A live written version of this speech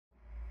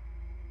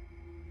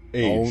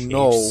Age, Oh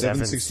no. age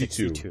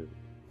 762.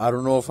 I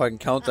don't know if I can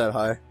count that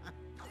high.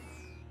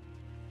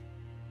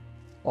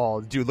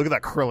 Oh, dude, look at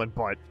that Krillin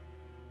butt.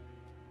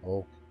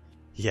 Oh.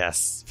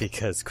 Yes,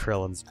 because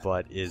Krillin's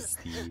butt is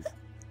the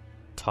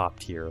top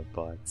tier of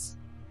butts.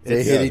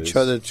 They hit each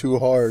other too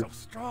hard. So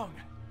strong.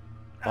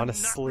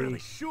 Honestly, I'm not really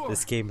sure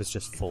this game is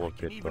just full of I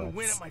can good even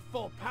win butts. at my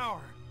full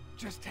power.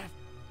 Just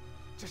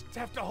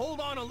have to hold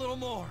on a little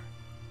more.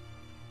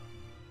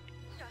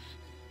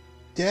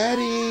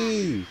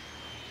 Daddy!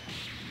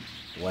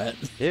 What?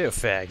 Ew,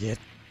 faggot.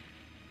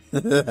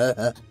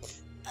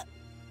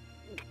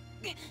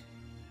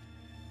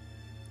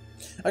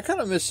 I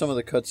kind of miss some of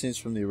the cutscenes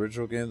from the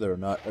original game that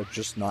are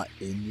just not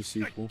in the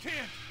sequel. I can't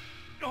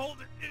hold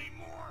it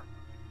anymore.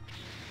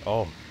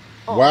 Oh,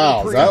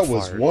 Wow, pretty that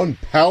was fart. one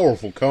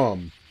powerful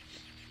cum.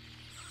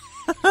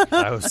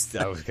 I was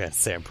gonna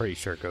say I'm pretty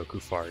sure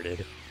Goku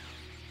farted.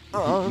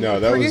 No,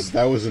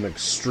 that was an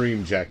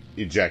extreme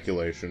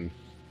ejaculation.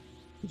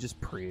 He just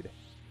preed.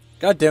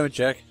 God damn it,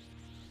 Jack.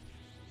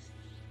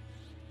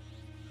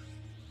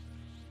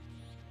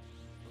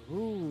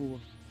 Who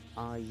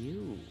are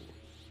you?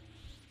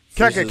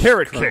 Kaka Frieza's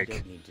carrot current-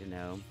 cake. Don't need to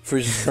know.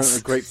 Frieza's currently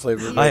a great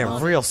flavor. I right now.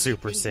 am real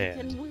Super Think you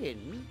Saiyan. can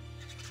win?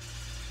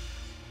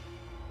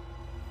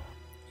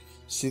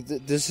 See,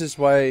 this is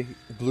why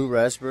Blue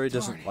Raspberry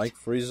doesn't Darn it. like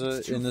Frieza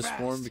It's too in this fast.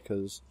 form,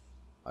 because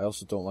I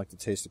also don't like the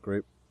taste of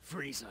grape.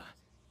 Frieza.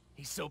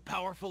 He's so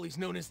powerful he's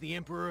known as the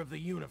Emperor of the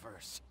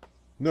Universe.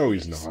 No,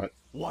 he's not.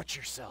 Watch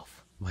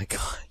yourself. My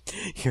God,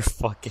 you're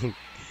fucking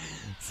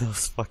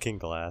those fucking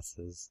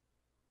glasses.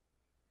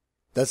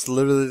 That's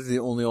literally the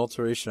only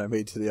alteration I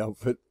made to the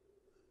outfit.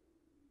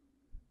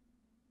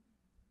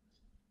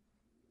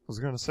 I was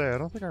gonna say, I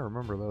don't think I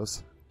remember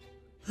those.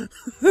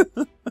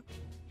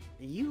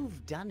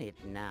 You've done it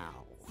now.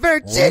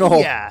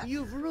 Virginia!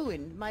 You've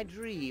ruined my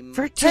dream.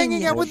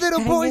 Hanging out with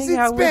little boys in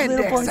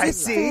spandex, I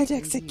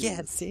see.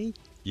 again, see?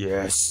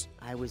 Yes.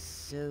 I was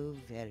so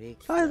very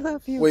I close.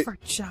 love you, Wait.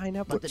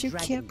 Virginia, But but the you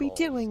Dragon can't be Balls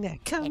doing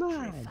that. Come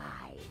on.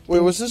 Petrified. Wait,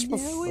 was this No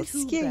before?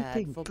 escaping, Too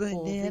bad for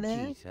poor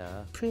banana.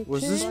 Vegeta.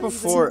 Was this Pretend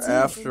before or it's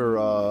after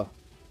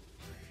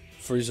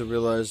Frieza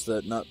realized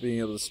that not being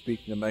able to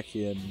speak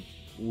Namekian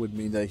would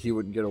mean that he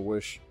wouldn't get a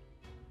wish?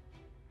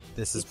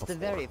 This is It's before. the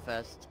very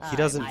first time He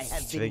doesn't I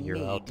have been figure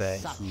made out that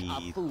such he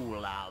a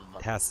fool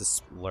of. has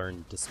to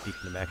learn to speak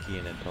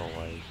Namekian until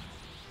like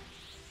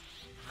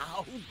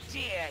How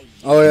dare you?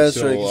 Oh yeah, that's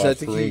Until, right. 'Cause I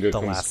think Faroonga the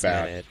comes last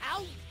back. minute.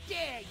 How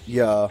dare you?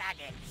 Yeah.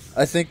 faggots?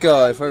 I think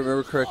if I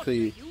remember correctly,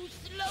 You he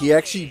slowly.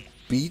 actually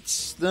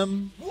beats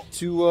them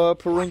to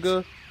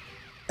Purunga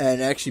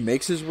and actually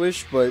makes his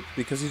wish, but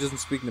because he doesn't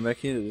speak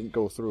Namekian, it didn't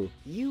go through.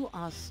 You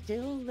are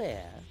still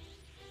there.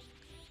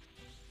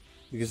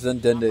 Because then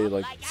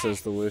Dende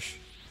says the wish.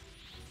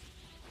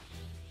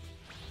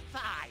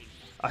 Fine.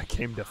 I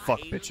came to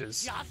fuck I will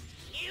bitches. just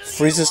kill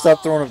Frieza, you stop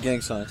all. throwing up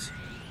gang signs.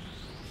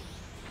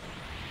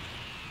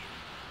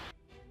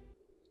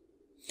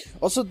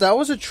 Also, that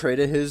was a trait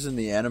of his in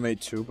the anime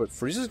too, but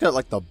Frieza's got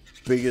like the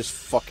biggest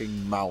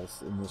fucking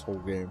mouth in this whole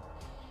game.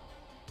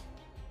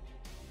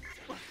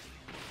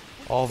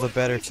 All the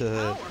better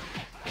to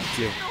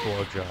give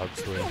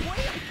blowjobs with.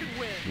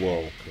 Whoa.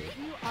 You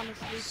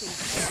honestly think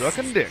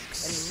Sucking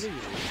dicks. and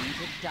really eat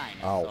a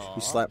dinosaur? Ow,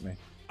 he slapped me.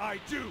 I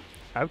do.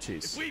 If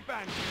Ouchies. we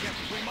band together,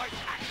 we might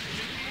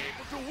actually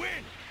be able to win.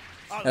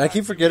 I'll And I keep have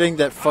you forgetting know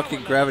that the fucking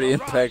power gravity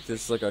level impact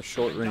rise. is like a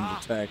short range And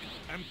attack.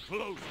 I'm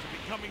close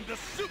to becoming the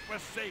Super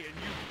Saiyan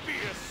you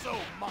fear so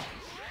much.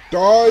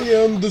 I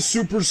am the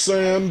Super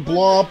Saiyan,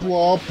 blah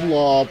blah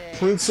blah,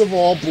 Prince of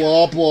all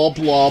blah blah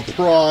blah,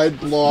 pride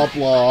blah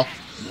blah.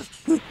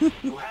 You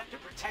have to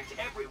protect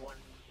everyone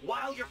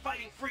while you're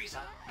fighting Frieza.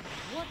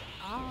 What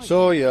are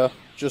So you? yeah,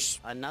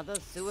 just Another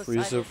suicidal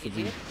Frieza for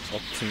the idiot?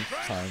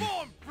 upteenth time.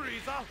 Transform,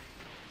 Frieza!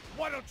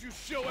 Why don't you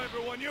show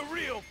everyone your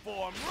real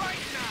form right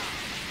now?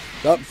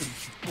 Stop,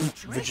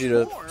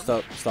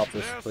 Vegeta, stop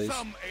this, There are please.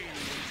 some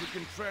aliens who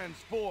can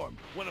transform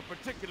when a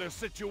particular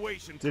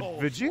situation Did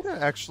calls.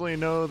 Vegeta actually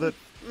know that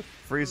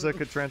Frieza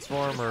could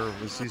transform, or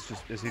is he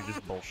just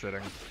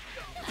bullshitting?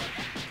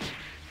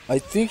 I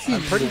think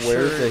he's pretty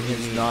aware sure that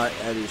he's not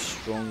at his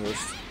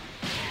strongest.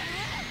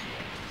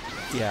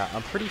 Yeah,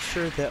 I'm pretty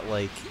sure that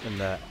like in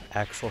the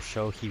actual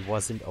show he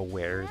wasn't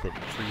aware that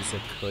Frieza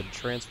could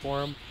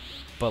transform,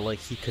 but like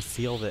he could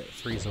feel that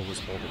Frieza was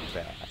holding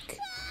back.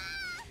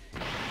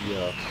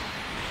 Yeah.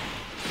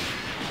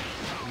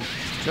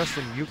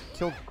 Justin, you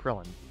killed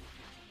Krillin.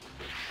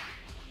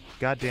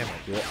 God damn it.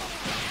 You're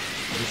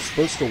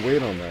supposed to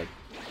wait on that,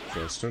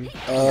 Justin.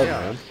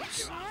 Yeah.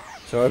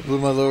 So I blew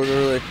my load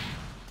early.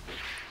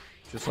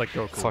 Just like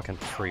Goku. Fucking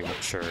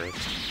premature.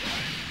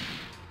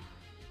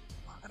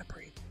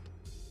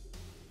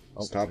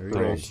 Stop there you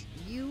praying.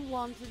 You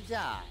want to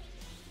die?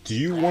 Do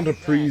you want to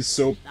freeze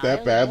so that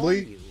I'll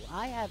badly? warn you,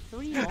 I have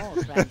 3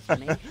 more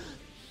transformations.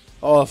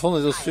 Oh, if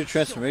only those 3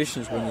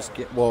 transformations were in this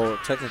game. Well,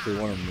 technically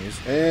one of them is.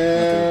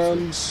 And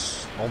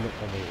Only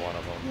one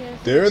of them.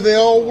 Here's there they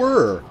all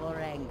were. for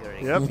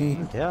angering.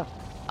 Yep. Yeah.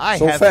 I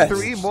So have fast.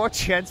 3 more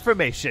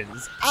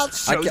transformations. I'll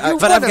show you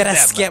but one I'm of gonna them.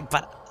 skip.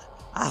 But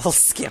I'll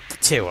skip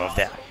 2 of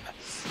them.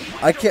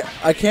 I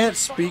can't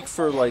speak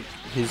for like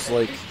his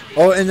like.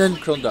 Oh, and then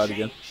Krillin died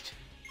again.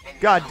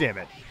 God damn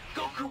it.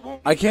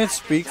 I can't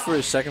speak for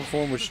his second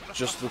form, which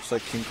just looks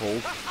like King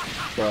Cold.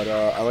 But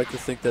I like to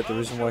think that the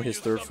reason why his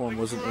third form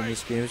wasn't in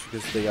this game is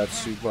because they got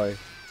sued by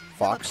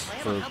Fox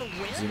for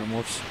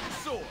Xenomorphs.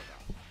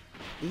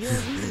 You're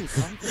really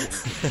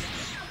confident.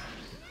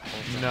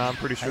 No, I'm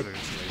pretty sure there's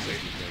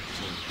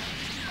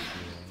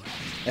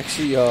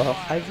Actually,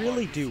 I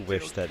really do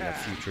wish that in the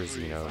future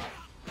Xenoverse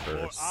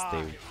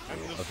they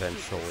will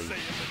eventually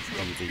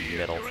be the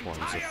middle forms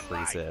of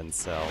Frieza and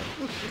Cell.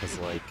 Because,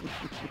 like...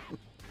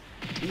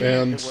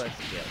 And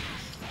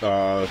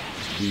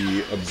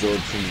the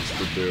absorptions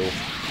for do.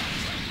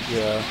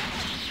 yeah.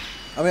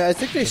 I mean, I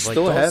think they It's like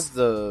still those- have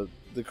the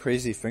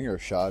crazy finger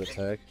shot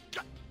attack.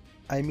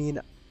 I mean,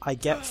 I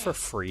get for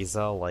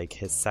Frieza, like,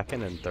 his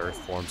second and third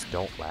forms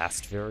don't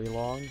last very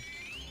long.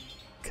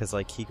 Because,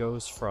 like, he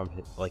goes from,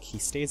 he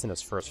stays in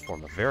his first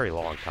form a very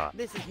long time.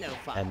 This is no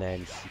fun. And then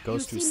he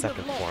goes to his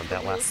second form,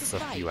 that lasts a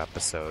few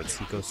episodes.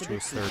 He goes to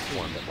his third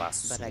form, that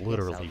lasts But I guess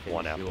literally I'll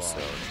one finish you episode.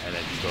 off. And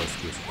then he goes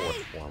to his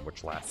fourth form,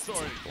 which lasts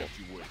until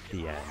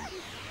the end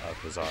of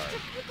his arc.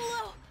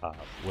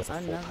 With a full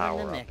Another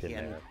power-up in Namekian.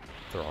 there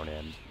thrown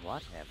in.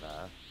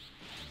 Whatever.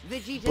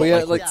 Vegeta Well, yeah,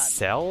 is like-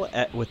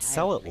 done. With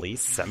Cell at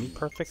least,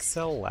 semi-perfect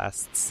Cell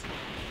lasts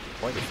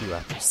quite a few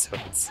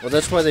episodes. Well,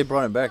 that's why they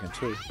brought him back in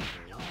 2.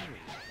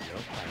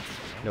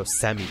 No,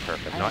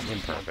 semi-perfect, not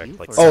imperfect.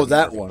 Like Oh,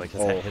 that semi-perfect,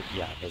 one.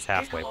 Like his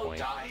halfway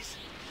point.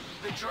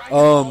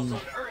 Well,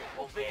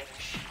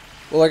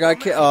 like I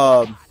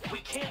can't.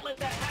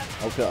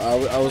 Okay,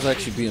 I was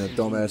actually being a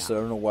dumbass. So I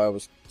don't know why I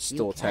was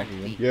still attacking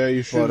him. Yeah,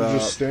 you should But, have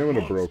just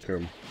stamina broke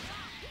him.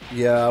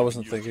 Yeah, I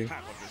wasn't thinking.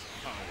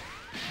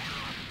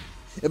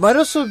 It might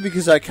also be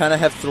because I kind of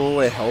have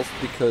throwaway health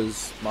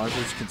because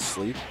monsters can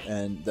sleep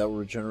and that will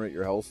regenerate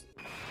your health.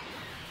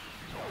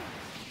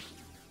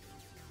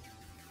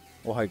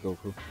 Oh, hi,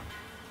 Goku.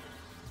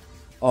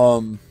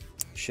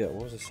 Shit,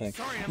 what was I saying?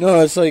 No,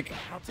 it's like,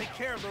 I'll take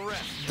care of the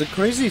rest. the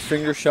crazy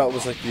finger shot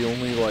was like the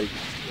only, like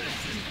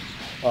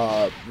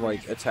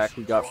attack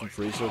we got from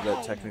Frieza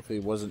that technically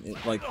wasn't, in,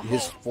 like,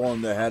 his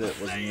form that had it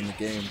wasn't in the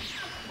game.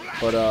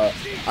 But,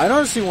 I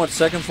honestly want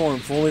second form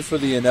if only for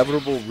the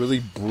inevitable, really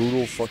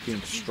brutal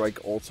fucking strike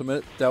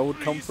ultimate that would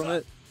come from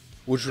it.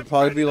 Which would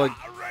probably be, like,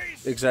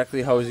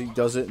 exactly how he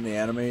does it in the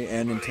anime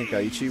and in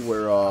Tenkaichi,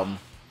 where,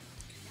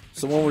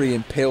 it's the one where he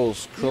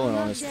impales Krillin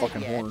on his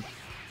fucking horn.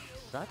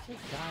 Such a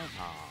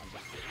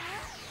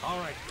diehard. All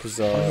right. Because,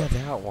 Oh yeah,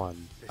 that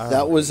one.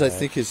 that was, I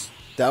think,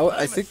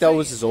 I think that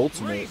was his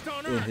ultimate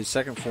in his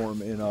second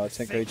form in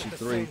Tenkaichi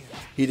 3.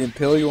 He'd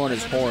impale you on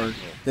his horn,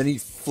 then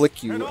he'd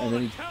flick you, and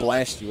then he'd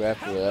blast you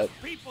after that.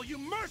 People you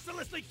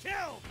mercilessly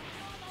killed.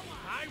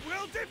 I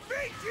will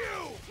defeat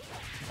you.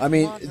 I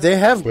mean, they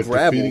have But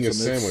grab defeating a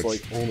ultimates,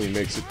 sandwich like, only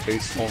makes it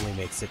tasty. only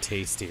makes it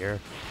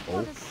tastier.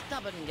 What a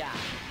stubborn guy.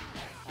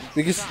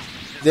 because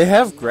they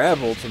have grab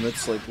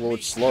ultimates like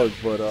Lord Slug,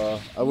 but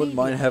I wouldn't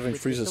mind having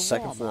Frieza's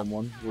second form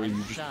one, where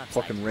you just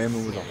fucking ram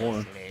him with a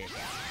horn.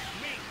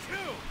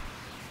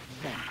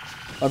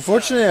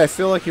 Unfortunately, I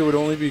feel like it would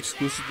only be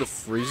exclusive to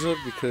Frieza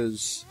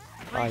because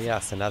Ah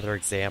yes, another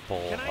example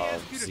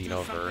of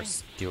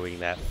Xenoverse doing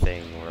that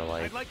thing where,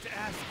 like, I'd like to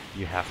ask.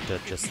 you have to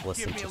just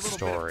listen to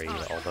story,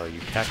 although you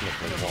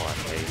technically won.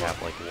 They have,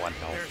 like, 1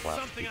 health left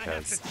Something I have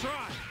because to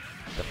try.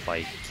 the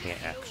fight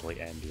can't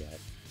actually end yet.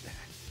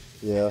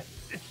 yeah.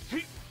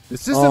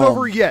 This isn't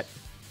over yet.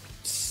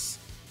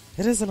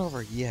 It isn't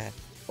over yet.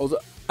 Although,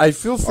 I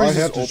feel Frieza's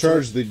I have to ultimate-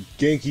 charge the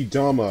Genki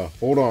Dama.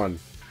 Hold on.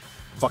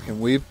 fucking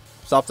weeb.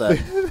 Stop that.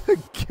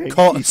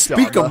 Genki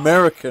Speak Dama.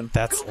 American.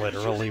 That's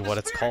literally what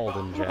it's called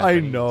in Japanese. I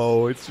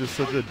know, it's just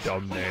such a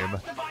dumb name.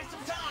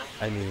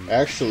 I mean,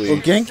 Actually,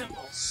 Well,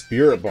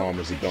 Spirit Bomb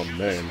is a dumb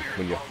name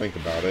when you think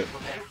about it.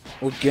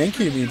 Well,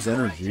 Genki means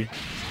energy.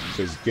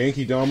 Because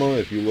Genki Dama,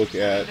 if you look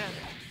at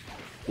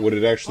what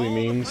it actually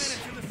means,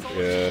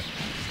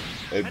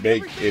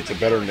 it's a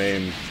better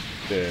name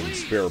than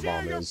Spirit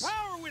Bomb is.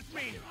 Power with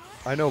me.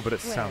 I know, but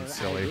it sounds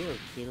silly. Will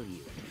kill you.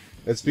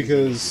 That's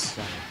because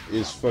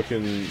it's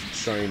fucking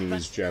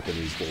Chinese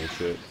Japanese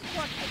bullshit.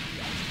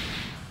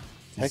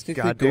 These Technically,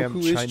 goddamn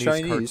Goku is Chinese,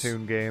 Chinese.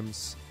 cartoon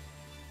games.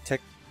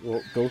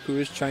 Well, Goku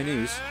is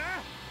Chinese.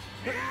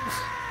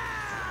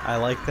 I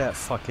like that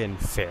fucking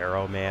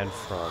Pharaoh man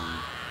from,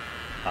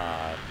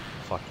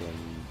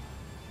 fucking,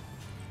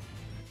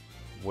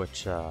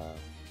 which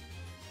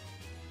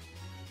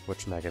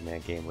Mega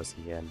Man game was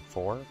he in?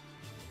 4?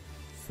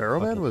 Pharaoh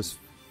Man Fucking-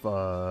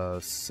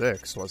 was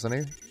 6, wasn't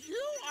he?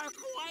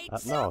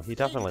 No, he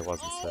definitely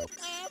wasn't 6.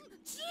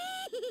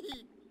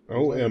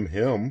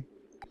 Him.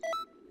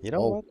 You know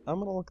Oh. what? I'm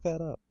gonna look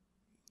that up.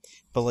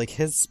 But, like,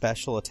 his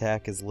special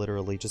attack is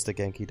literally just a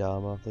Genki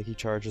Dama. Like, he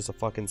charges a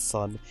fucking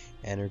sun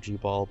energy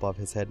ball above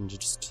his head and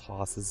just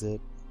tosses it.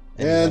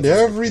 he And has, like,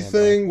 a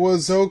everything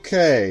was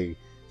okay.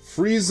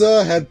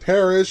 Frieza had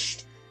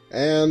perished,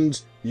 and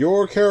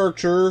your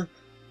character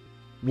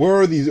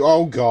were the...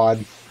 Oh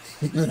god.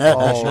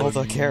 Oh,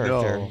 the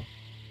character. no.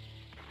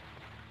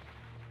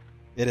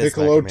 It is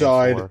Piccolo Mega Man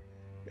died, 4.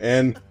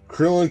 and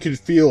Krillin could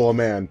feel a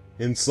man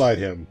inside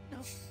him.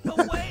 No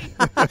way!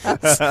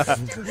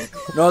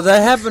 No,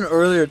 that happened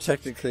earlier,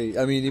 technically.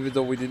 I mean, even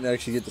though we didn't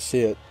actually get to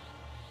see it.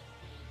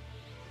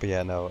 But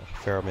yeah, no,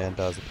 Pharaoh Man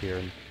does appear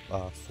in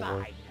 4.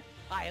 Fine.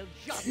 I'll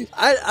just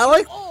I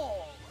like.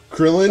 all.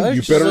 Krillin, I you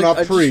just better like- not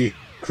I just- pre.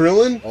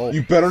 Krillin, Oh.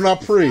 you better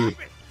not pre. Frieza!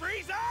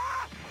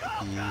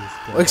 He's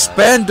gonna-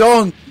 Expand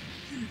dong!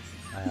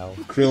 Ow.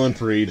 Krillin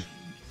preed.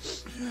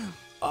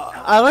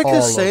 I like to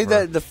All say over.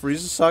 that the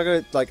Frieza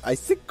saga, like, I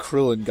think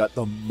Krillin got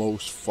the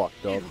most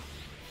fucked up.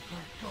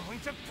 Going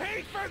to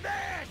pay for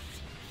this!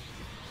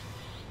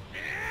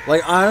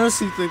 Like, I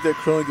honestly think that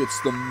Krillin gets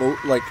the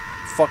like,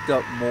 fucked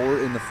up more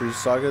in the Frieza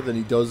saga than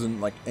he does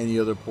in, like, any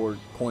other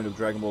point of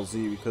Dragon Ball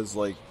Z, because,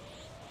 like,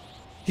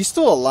 he's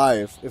still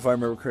alive, if I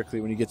remember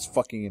correctly, when he gets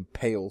fucking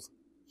impaled.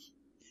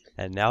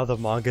 And now the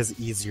manga's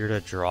easier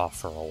to draw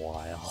for a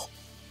while.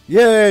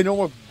 Yay, no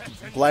more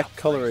black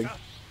coloring.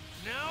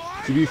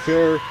 Now To be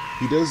fair,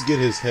 he does get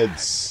his head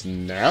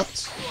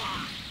snapped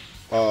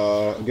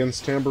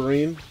against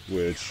Tambourine,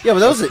 which Yeah, but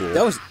that's cool.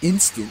 that was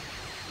instant.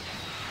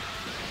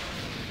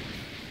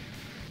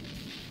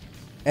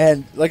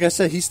 And, like I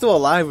said, he's still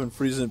alive when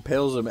Frieza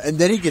impales him, and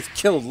then he gets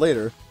killed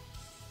later.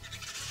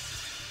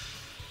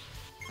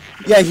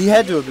 Yeah, he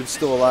had to have been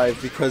still alive,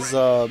 because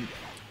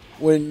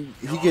when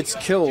he gets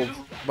killed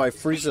by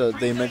Frieza,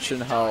 they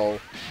mention how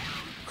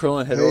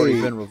Krillin had already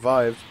Hey. been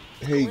revived.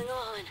 Hey,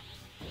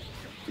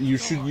 you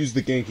should use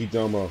the Genki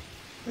Dama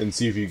and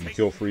see if you can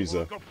kill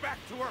Frieza. go back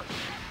to work.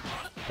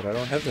 But I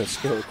don't have that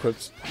skill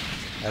equipped.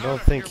 I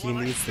don't think he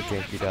needs the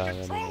Genki Dama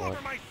Control anymore.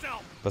 over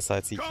myself.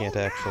 Besides, he can't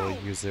actually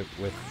use it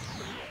with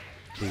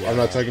the I'm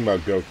not talking about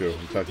Goku.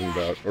 I'm talking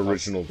about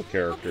original the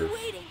character.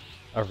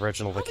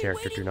 original the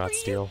character Do Not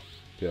Steal.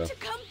 Yeah.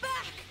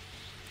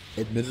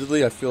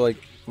 Admittedly, I feel like,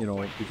 you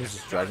know, because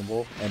it's Dragon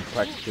Ball, and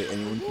practically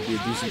anyone can be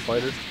a decent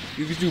fighter,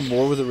 you could do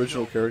more with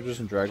original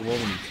characters in Dragon Ball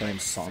than you can in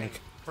Sonic.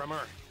 From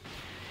Earth.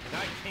 And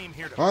I came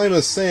here to I'm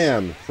a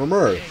Sam from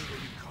Earth.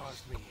 anger you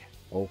caused me.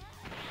 Oh.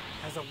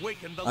 Has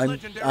awakened the I'm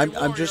legendary I'm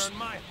warrior just in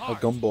my a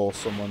heart. gumball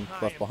someone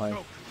I left am behind.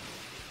 Goku.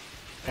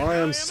 I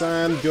am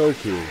San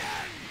Goku,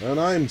 and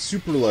I'm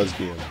super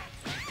lesbian.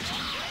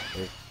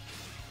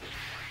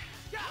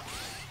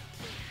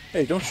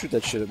 Hey, don't shoot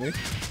that shit at me.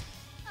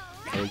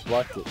 I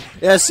blocked it.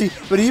 Yeah, see,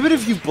 but even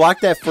if you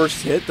block that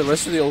first hit, the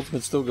rest of the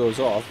ultimate still goes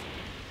off.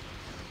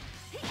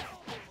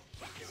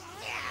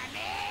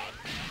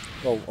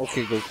 Oh,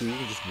 okay, Goku, you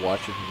can just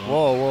watch it if you want.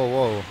 Whoa, whoa,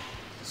 whoa.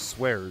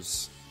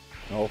 Swears.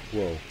 Oh,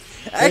 whoa.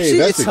 Hey, Actually,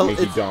 that's it's, a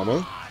Genki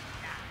Dama.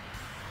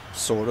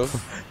 sort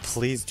of.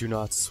 Please do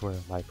not swear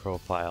my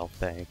profile,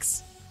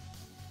 thanks.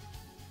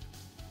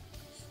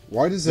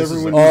 Why does This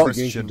everyone is a use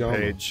the Christian Genki Dama?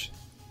 page.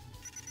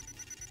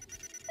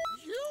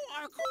 You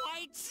are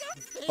quite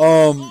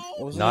something.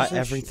 What was I Not gonna say?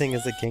 everything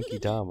is a Genki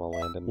Dama,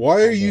 Landon.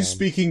 Why are Oh, you man.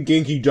 speaking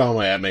Genki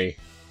Dama at me?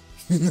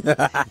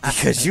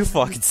 Because you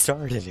fucking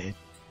started it.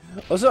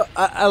 Also,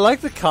 I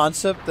like the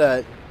concept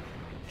that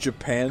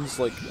Japan's,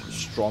 like,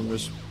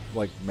 strongest,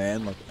 like,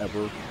 man, like,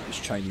 ever is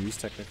Chinese,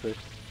 technically.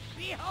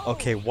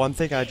 Okay, one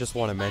thing I just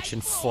want to mention.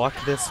 Fuck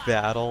this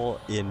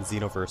battle in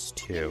Xenoverse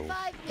 2.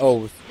 Oh,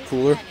 with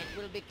Cooler?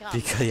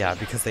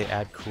 Because they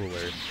add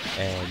Cooler,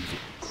 and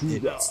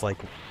it's like,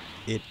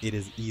 it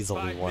is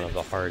easily one of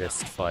the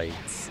hardest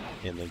fights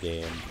in the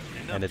game,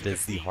 and it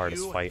is the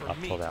hardest fight up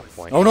till that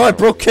point. Oh no, I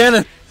broke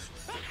cannon!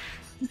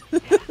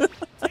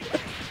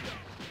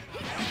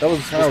 That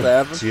wasn't supposed to How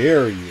happen.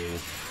 dare you?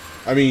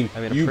 I mean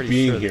I'm you pretty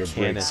being sure the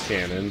here breaks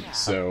canon,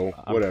 so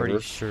I'm whatever.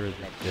 pretty sure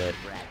that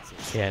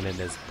canon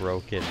is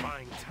broken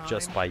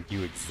just by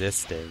you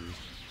existing.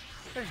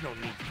 There's no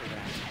need for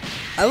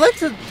that. I like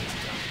to,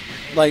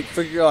 like,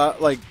 figure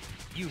out, like,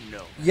 You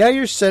know. yeah,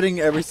 you're setting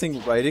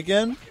everything right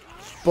again,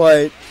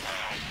 but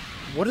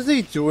what are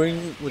they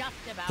doing with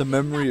the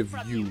memory of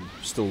you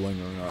still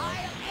lingering on?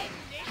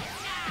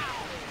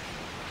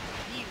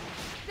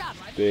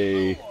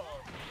 They,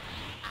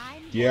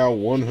 yeah,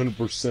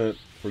 100%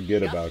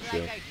 forget about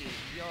you.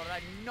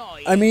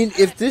 I mean,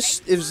 if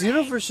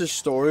Xenoverse's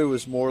story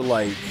was more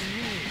like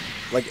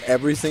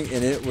everything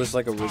in it was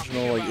like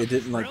original, like it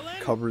didn't like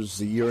cover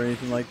Z or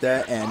anything like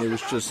that, and it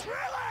was just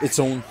its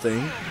own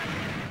thing,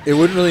 it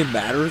wouldn't really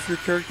matter if your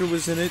character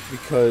was in it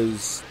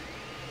because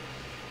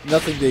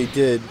nothing they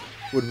did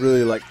would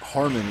really like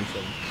harm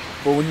anything.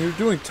 But when you're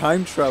doing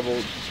time travel,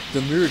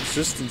 the mere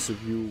existence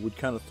of you would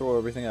kind of throw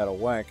everything out of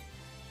whack.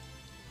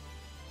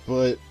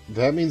 But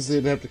that means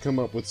they'd have to come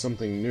up with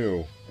something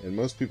new, and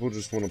most people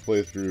just want to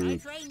play through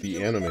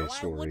the anime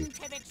story.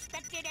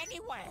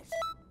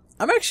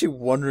 I'm actually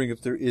wondering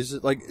if there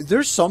is, like,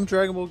 there's some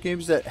Dragon Ball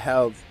games that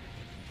have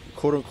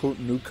quote-unquote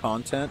new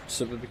content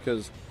simply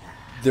because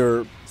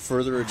they're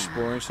further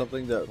exploring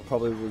something that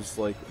probably was,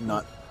 like,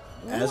 not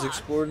as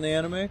explored in the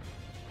anime.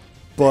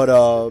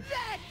 But,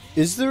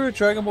 is there a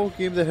Dragon Ball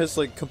game that has,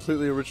 like,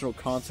 completely original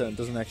content and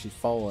doesn't actually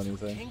follow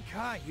anything? King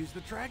Kai used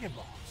the Dragon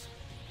Balls.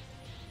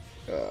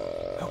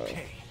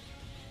 Okay.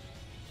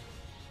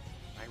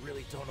 I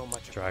really don't know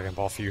much about Dragon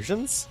Ball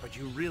Fusions? but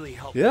you really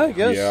helped Yeah, I me out.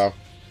 guess. Yeah,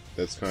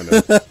 that's kind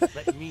of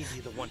Let me be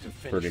the one to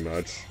finish pretty this.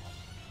 much.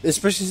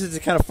 Especially since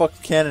it kind of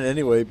fucked canon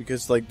anyway,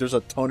 because like there's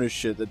a ton of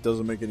shit that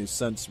doesn't make any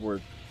sense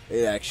where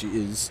it actually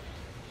is.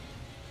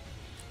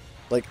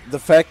 Like the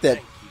fact that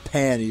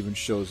Pan even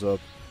shows up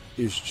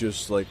is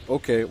just like,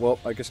 okay, well,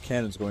 I guess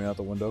canon's going out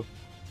the window.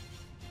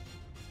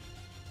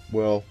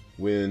 Well,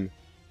 when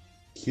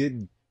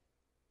Kid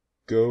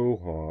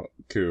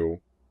Goku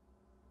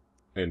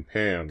and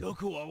Pan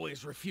Goku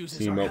always refuses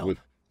team our up help. with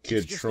Kid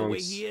It's just the way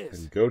Trunks he is.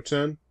 and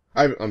Goten,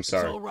 I'm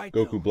sorry, all right,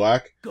 Goku though.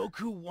 Black.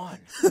 Goku won.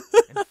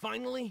 And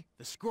finally,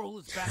 the scroll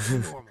is back to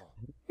normal.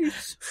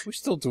 We're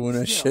still doing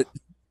that Still, shit.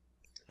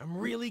 I'm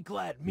really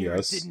glad Mira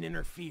Yes. didn't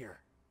interfere.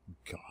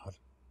 God,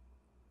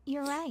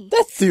 You're right. that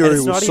And theory it's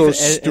was not so even,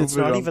 stupid. and it's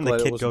not I'm even the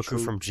glad it Kid wasn't Goku true.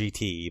 from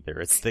GT either.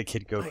 It's the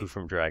Kid Goku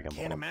from Dragon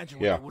Can't Ball. imagine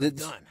what Yeah. I would have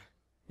It's- done.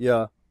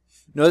 Yeah,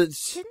 no,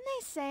 it's. Didn't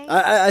they say?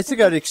 I think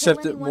that I'd they'd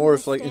accept kill it anyone more who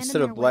if, like, stand in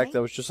instead of their Black, way?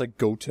 that was just like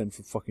Goten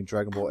from fucking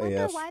Dragon I Ball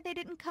wonder AF. why they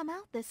didn't come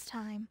out this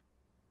time.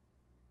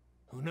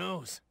 Who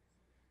knows?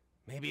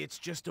 Maybe it's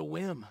just a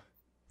whim.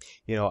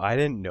 You know, I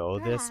didn't know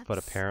this, but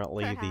Perhaps,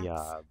 apparently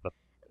the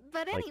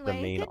But like anyway, the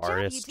main good job,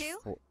 artist you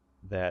two.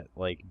 that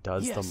like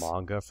does the Yes.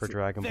 manga for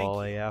Dragon Thank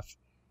Ball you. AF,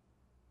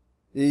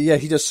 Yeah,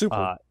 he does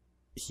Super.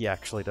 he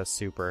actually does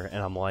Super,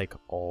 and I'm like,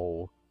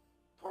 oh.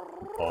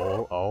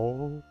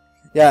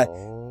 Yeah.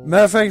 Oh.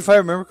 Matter of fact, if I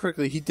remember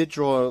correctly, he did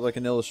draw like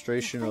an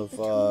illustration The of fight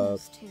between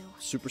those two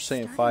Super is Saiyan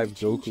starting 5 to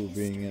change Goku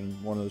being history.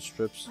 in one of those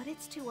strips. But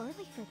it's too early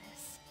for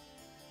this.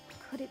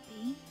 Could it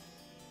be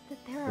that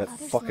there are That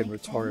others fucking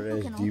like them retarded who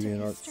ass can alter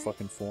DeviantArt history?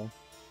 fucking form.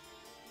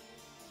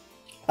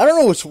 I don't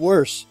know what's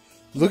worse.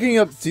 Looking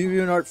up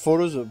DeviantArt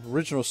photos of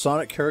original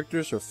Sonic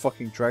characters or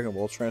fucking Dragon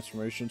Ball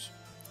transformations.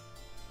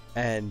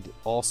 And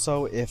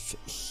also, if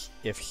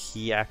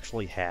he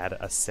actually had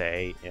a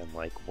say in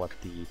like what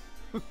the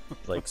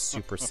like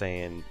Super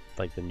Saiyan,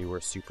 like the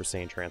newer Super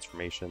Saiyan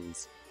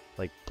transformations,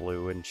 like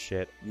blue and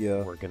shit,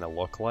 Yeah. were gonna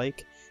look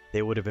like,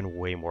 they would have been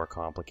way more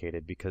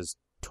complicated because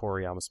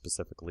Toriyama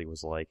specifically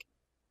was like,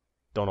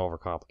 "Don't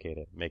overcomplicate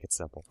it, make it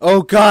simple."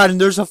 Oh god,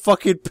 and there's a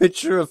fucking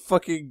picture of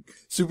fucking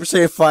Super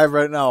Saiyan 5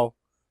 right now.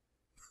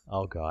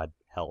 Oh God,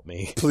 help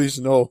me. Please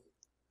no.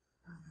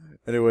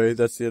 Anyway,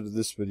 that's the end of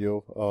this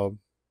video.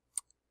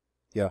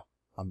 Yeah,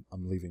 I'm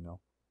leaving now.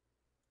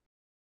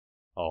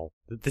 Oh,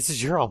 this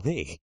is your all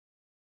me.